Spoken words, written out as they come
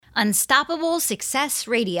Unstoppable Success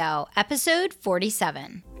Radio, episode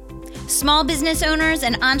 47. Small business owners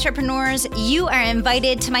and entrepreneurs, you are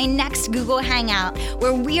invited to my next Google Hangout,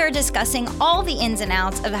 where we are discussing all the ins and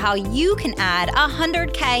outs of how you can add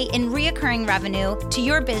 $100K in reoccurring revenue to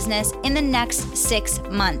your business in the next 6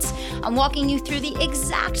 months. I'm walking you through the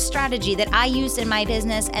exact strategy that I used in my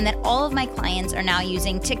business and that all of my clients are now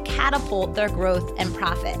using to catapult their growth and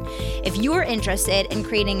profit. If you're interested in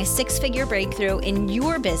creating a 6-figure breakthrough in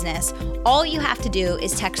your business, all you have to do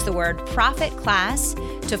is text the word Profit Class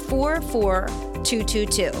to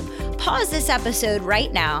 44222. Pause this episode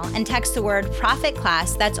right now and text the word Profit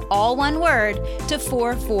Class, that's all one word, to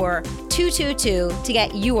 44222 to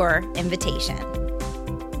get your invitation.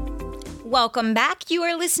 Welcome back. You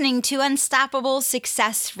are listening to Unstoppable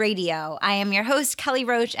Success Radio. I am your host, Kelly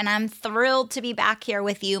Roach, and I'm thrilled to be back here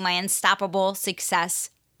with you, my Unstoppable Success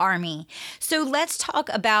Army. So let's talk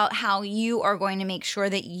about how you are going to make sure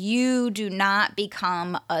that you do not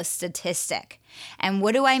become a statistic. And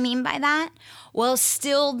what do I mean by that? Well,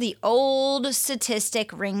 still the old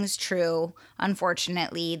statistic rings true,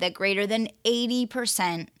 unfortunately, that greater than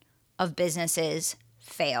 80% of businesses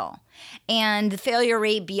fail. And the failure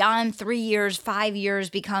rate beyond 3 years, 5 years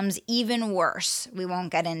becomes even worse. We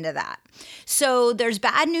won't get into that. So there's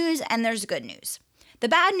bad news and there's good news. The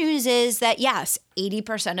bad news is that, yes,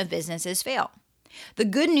 80% of businesses fail. The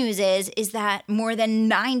good news is that more than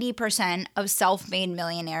 90% of self-made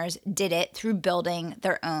millionaires did it through building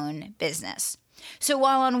their own business. So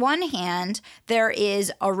while on one hand, there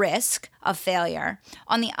is a risk of failure,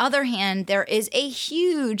 on the other hand, there is a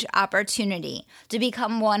huge opportunity to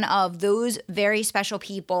become one of those very special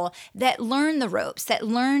people that learn the ropes, that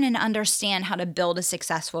learn and understand how to build a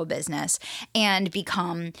successful business and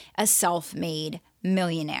become a self-made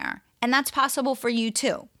millionaire. And that's possible for you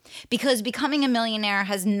too, because becoming a millionaire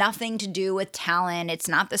has nothing to do with talent. It's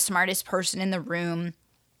not the smartest person in the room.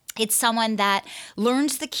 It's someone that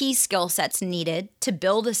learns the key skill sets needed to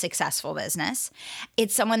build a successful business.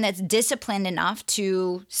 It's someone that's disciplined enough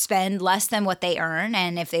to spend less than what they earn,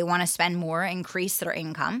 and if they want to spend more, increase their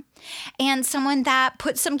income. And someone that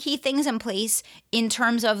puts some key things in place in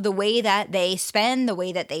terms of the way that they spend, the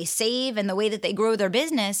way that they save, and the way that they grow their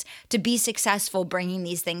business to be successful bringing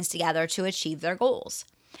these things together to achieve their goals.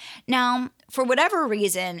 Now, for whatever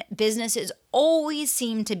reason, businesses always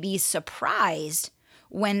seem to be surprised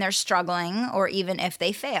when they're struggling or even if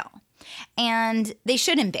they fail. And they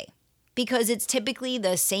shouldn't be, because it's typically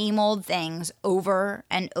the same old things over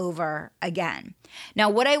and over again. Now,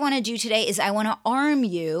 what I want to do today is I want to arm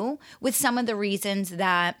you with some of the reasons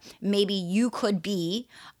that maybe you could be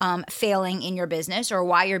failing in your business or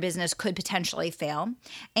why your business could potentially fail.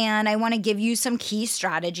 And I want to give you some key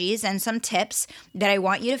strategies and some tips that I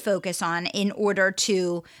want you to focus on in order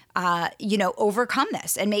to, overcome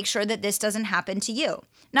this and make sure that this doesn't happen to you.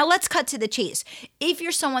 Now, let's cut to the chase. If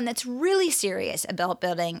you're someone that's really serious about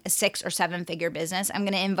building a 6 or 7 figure business, I'm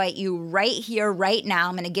going to invite you right here, right now.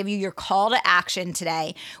 I'm going to give you your call to action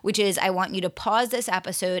today, which is I want you to pause this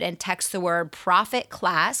episode and text the word Profit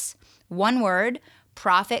Class, one word,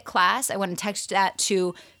 Profit Class. I want to text that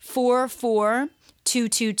to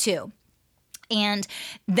 44222. And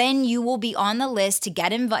then you will be on the list to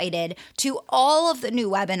get invited to all of the new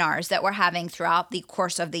webinars that we're having throughout the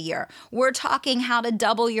course of the year. We're talking how to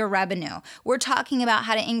double your revenue. We're talking about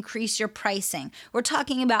how to increase your pricing. We're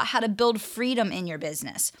talking about how to build freedom in your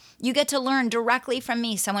business. You get to learn directly from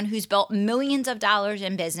me, someone who's built millions of dollars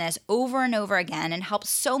in business over and over again and helped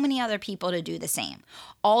so many other people to do the same.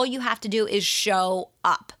 All you have to do is show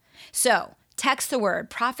up. So, text the word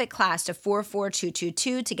Profit Class to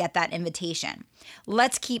 44222 to get that invitation.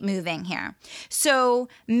 Let's keep moving here. So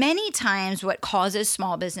many times what causes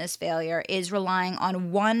small business failure is relying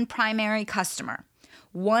on one primary customer,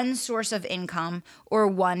 one source of income, or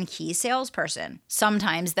one key salesperson,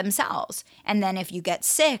 sometimes themselves. And then if you get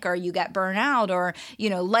sick or you get burnt out or,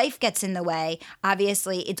 life gets in the way,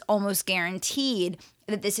 obviously it's almost guaranteed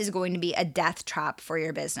that this is going to be a death trap for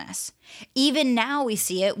your business. Even now we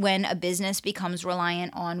see it when a business becomes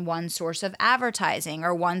reliant on one source of advertising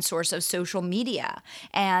or one source of social media,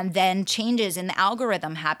 and then changes in the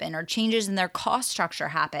algorithm happen or changes in their cost structure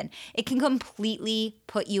happen. It can completely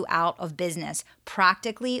put you out of business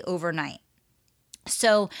practically overnight.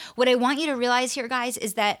 So what I want you to realize here, guys,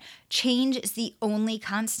 is that change is the only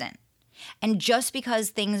constant. And just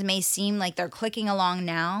because things may seem like they're clicking along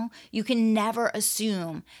now, you can never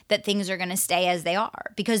assume that things are going to stay as they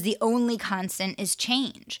are, because the only constant is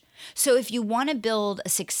change. So if you want to build a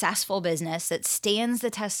successful business that stands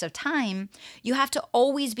the test of time, you have to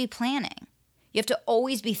always be planning. You have to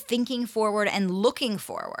always be thinking forward and looking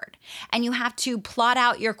forward. And you have to plot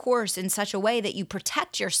out your course in such a way that you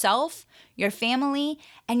protect yourself, your family,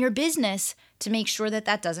 and your business to make sure that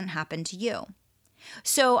that doesn't happen to you.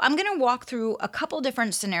 So I'm going to walk through a couple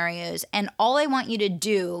different scenarios, and all I want you to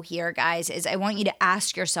do here, guys, is I want you to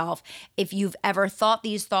ask yourself if you've ever thought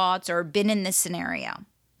these thoughts or been in this scenario.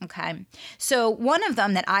 Okay. So one of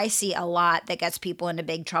them that I see a lot that gets people into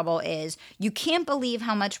big trouble is you can't believe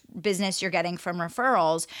how much business you're getting from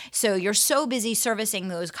referrals. So you're so busy servicing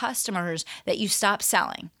those customers that you stop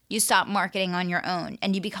selling. You stop marketing on your own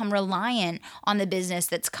and you become reliant on the business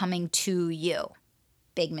that's coming to you.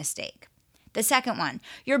 Big mistake. The second one,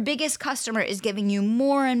 your biggest customer is giving you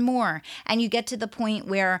more and more, and you get to the point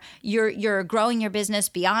where you're growing your business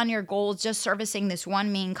beyond your goals, just servicing this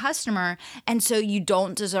one main customer, and so you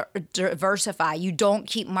don't diversify, you don't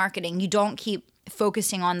keep marketing, you don't keep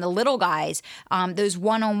focusing on the little guys, those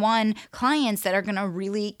one-on-one clients that are going to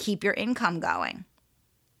really keep your income going.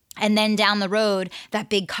 And then down the road, that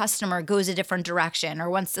big customer goes a different direction or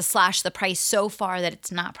wants to slash the price so far that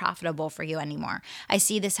it's not profitable for you anymore. I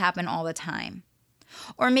see this happen all the time.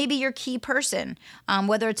 Or maybe your key person,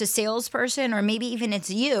 whether it's a salesperson or maybe even it's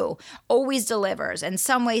you, always delivers. In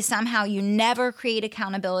some way, somehow, you never create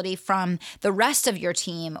accountability from the rest of your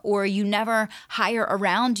team, or you never hire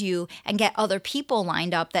around you and get other people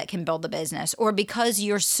lined up that can build the business. Or because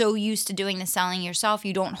you're so used to doing the selling yourself,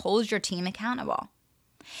 you don't hold your team accountable.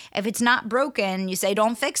 If it's not broken, you say,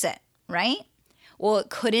 don't fix it, right? Well, it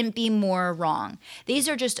couldn't be more wrong. These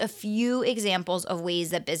are just a few examples of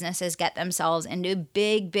ways that businesses get themselves into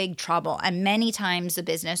big, big trouble. And many times the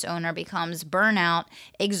business owner becomes burnout,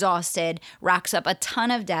 exhausted, racks up a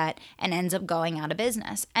ton of debt, and ends up going out of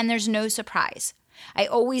business. And there's no surprise. I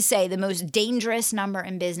always say the most dangerous number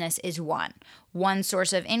in business is one. One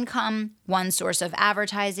source of income, one source of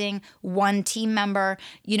advertising, one team member.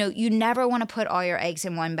 You never want to put all your eggs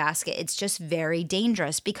in one basket. It's just very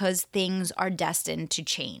dangerous because things are destined to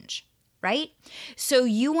change, right? So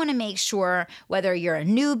you want to make sure whether you're a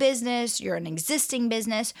new business, you're an existing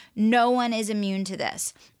business, no one is immune to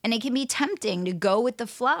this. And it can be tempting to go with the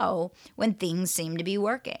flow when things seem to be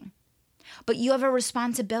working. But you have a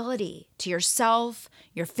responsibility to yourself,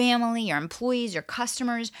 your family, your employees, your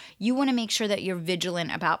customers. You want to make sure that you're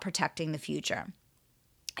vigilant about protecting the future.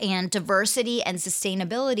 And diversity and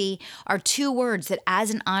sustainability are two words that as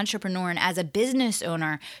an entrepreneur and as a business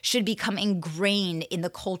owner should become ingrained in the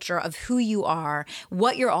culture of who you are,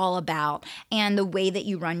 what you're all about, and the way that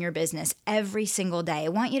you run your business every single day. I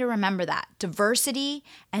want you to remember that. Diversity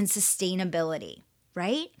and sustainability.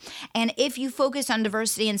 Right? And if you focus on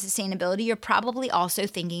diversity and sustainability, you're probably also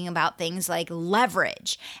thinking about things like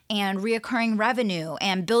leverage and reoccurring revenue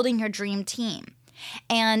and building your dream team.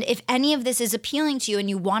 And if any of this is appealing to you and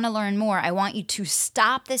you want to learn more, I want you to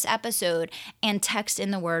stop this episode and text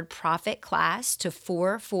in the word Profit Class to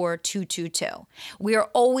 44222. We are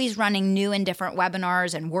always running new and different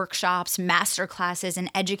webinars and workshops, master classes,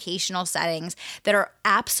 and educational settings that are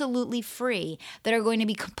absolutely free, that are going to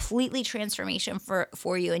be completely transformation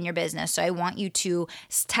for you in your business. So I want you to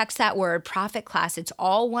text that word Profit Class. It's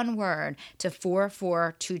all one word to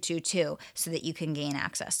 44222 so that you can gain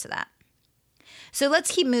access to that. So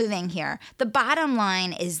let's keep moving here. The bottom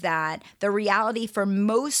line is that the reality for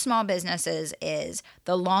most small businesses is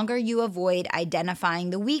the longer you avoid identifying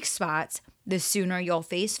the weak spots, the sooner you'll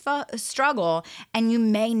face struggle and you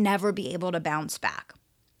may never be able to bounce back.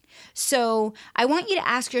 So I want you to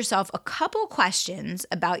ask yourself a couple questions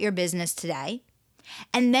about your business today.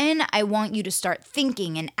 And then I want you to start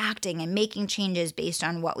thinking and acting and making changes based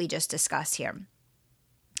on what we just discussed here.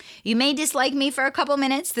 You may dislike me for a couple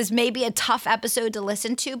minutes. This may be a tough episode to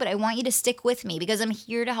listen to, but I want you to stick with me because I'm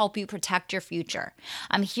here to help you protect your future.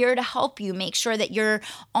 I'm here to help you make sure that you're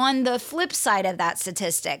on the flip side of that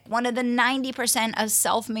statistic, one of the 90% of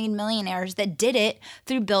self-made millionaires that did it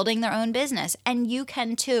through building their own business. And you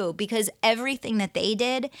can too, because everything that they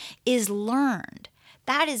did is learned.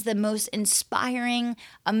 That is the most inspiring,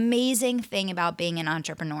 amazing thing about being an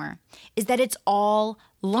entrepreneur, is that it's all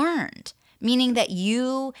learned. Meaning that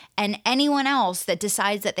you and anyone else that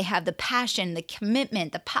decides that they have the passion, the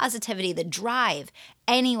commitment, the positivity, the drive,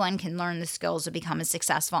 anyone can learn the skills to become a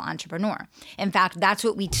successful entrepreneur. In fact, that's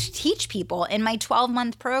what we teach people in my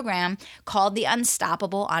 12-month program called The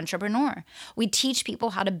Unstoppable Entrepreneur. We teach people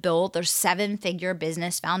how to build their 7-figure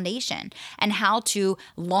business foundation and how to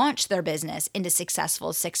launch their business into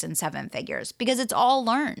successful 6 and 7 figures because it's all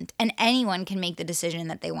learned and anyone can make the decision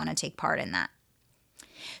that they want to take part in that.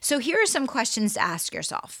 So here are some questions to ask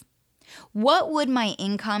yourself. What would my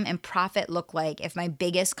income and profit look like if my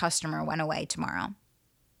biggest customer went away tomorrow?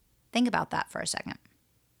 Think about that for a second.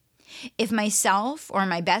 If myself or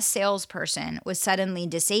my best salesperson was suddenly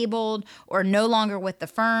disabled or no longer with the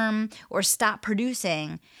firm or stopped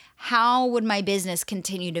producing, how would my business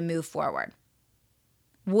continue to move forward?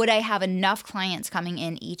 Would I have enough clients coming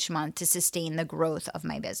in each month to sustain the growth of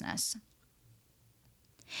my business?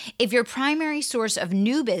 If your primary source of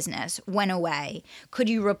new business went away, could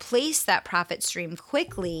you replace that profit stream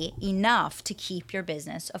quickly enough to keep your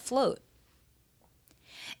business afloat?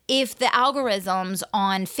 If the algorithms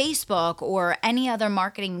on Facebook or any other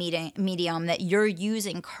marketing medium that you're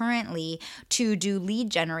using currently to do lead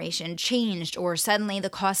generation changed or suddenly the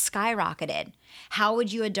cost skyrocketed, how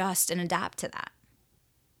would you adjust and adapt to that?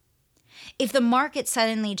 If the market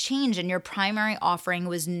suddenly changed and your primary offering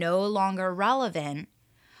was no longer relevant,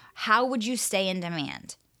 how would you stay in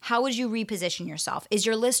demand? How would you reposition yourself? Is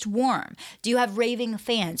your list warm? Do you have raving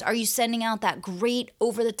fans? Are you sending out that great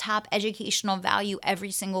over-the-top educational value every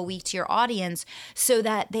single week to your audience so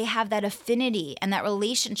that they have that affinity and that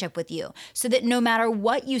relationship with you so that no matter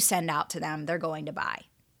what you send out to them, they're going to buy?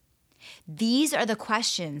 These are the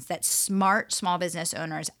questions that smart small business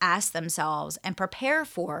owners ask themselves and prepare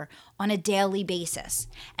for on a daily basis.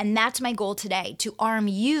 And that's my goal today, to arm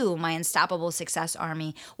you, my Unstoppable Success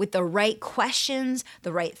Army, with the right questions,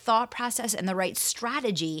 the right thought process, and the right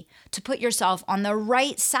strategy to put yourself on the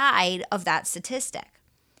right side of that statistic.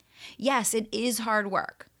 Yes, it is hard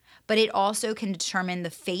work, but it also can determine the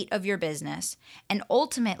fate of your business and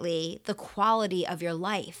ultimately the quality of your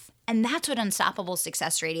life. And that's what Unstoppable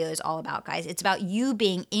Success Radio is all about, guys. It's about you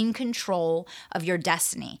being in control of your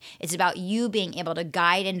destiny. It's about you being able to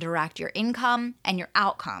guide and direct your income and your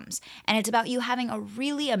outcomes. And it's about you having a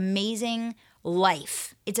really amazing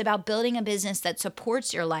life. It's about building a business that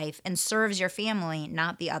supports your life and serves your family,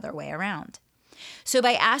 not the other way around. So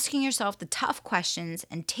by asking yourself the tough questions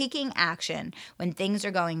and taking action when things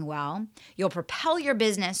are going well, you'll propel your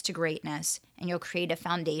business to greatness and you'll create a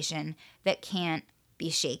foundation that can't be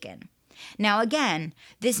shaken. Now, again,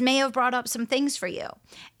 this may have brought up some things for you.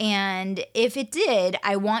 And if it did,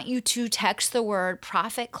 I want you to text the word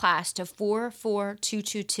Profit Class to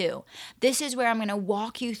 44222. This is where I'm going to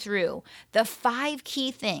walk you through the 5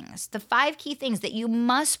 key things that you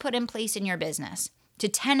must put in place in your business to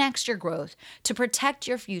 10x your growth, to protect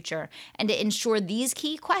your future, and to ensure these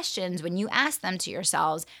key questions, when you ask them to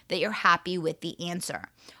yourselves, that you're happy with the answer.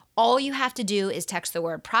 All you have to do is text the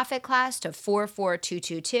word Profit Class to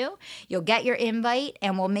 44222. You'll get your invite,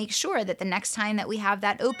 and we'll make sure that the next time that we have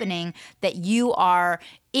that opening, that you are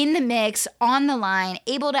in the mix, on the line,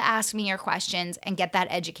 able to ask me your questions and get that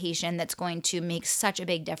education that's going to make such a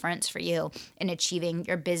big difference for you in achieving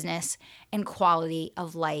your business and quality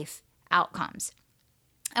of life outcomes.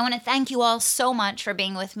 I want to thank you all so much for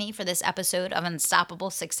being with me for this episode of Unstoppable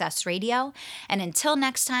Success Radio. And until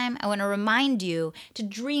next time, I want to remind you to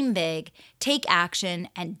dream big, take action,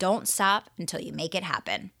 and don't stop until you make it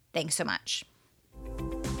happen. Thanks so much.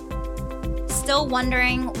 Still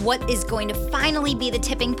wondering what is going to finally be the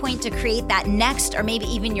tipping point to create that next or maybe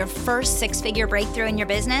even your first 6-figure breakthrough in your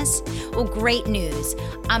business? Well, great news.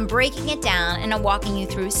 I'm breaking it down and I'm walking you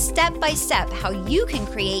through step by step how you can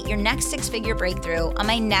create your next 6-figure breakthrough on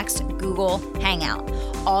my next Google Hangout.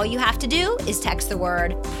 All you have to do is text the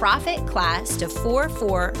word Profit Class to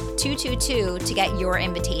 44222 to get your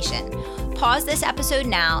invitation. Pause this episode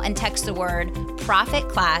now and text the word Profit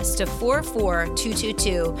Class to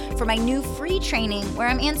 44222 for my new free training where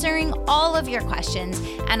I'm answering all of your questions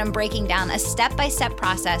and I'm breaking down a step-by-step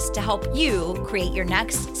process to help you create your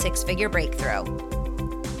next 6-figure breakthrough.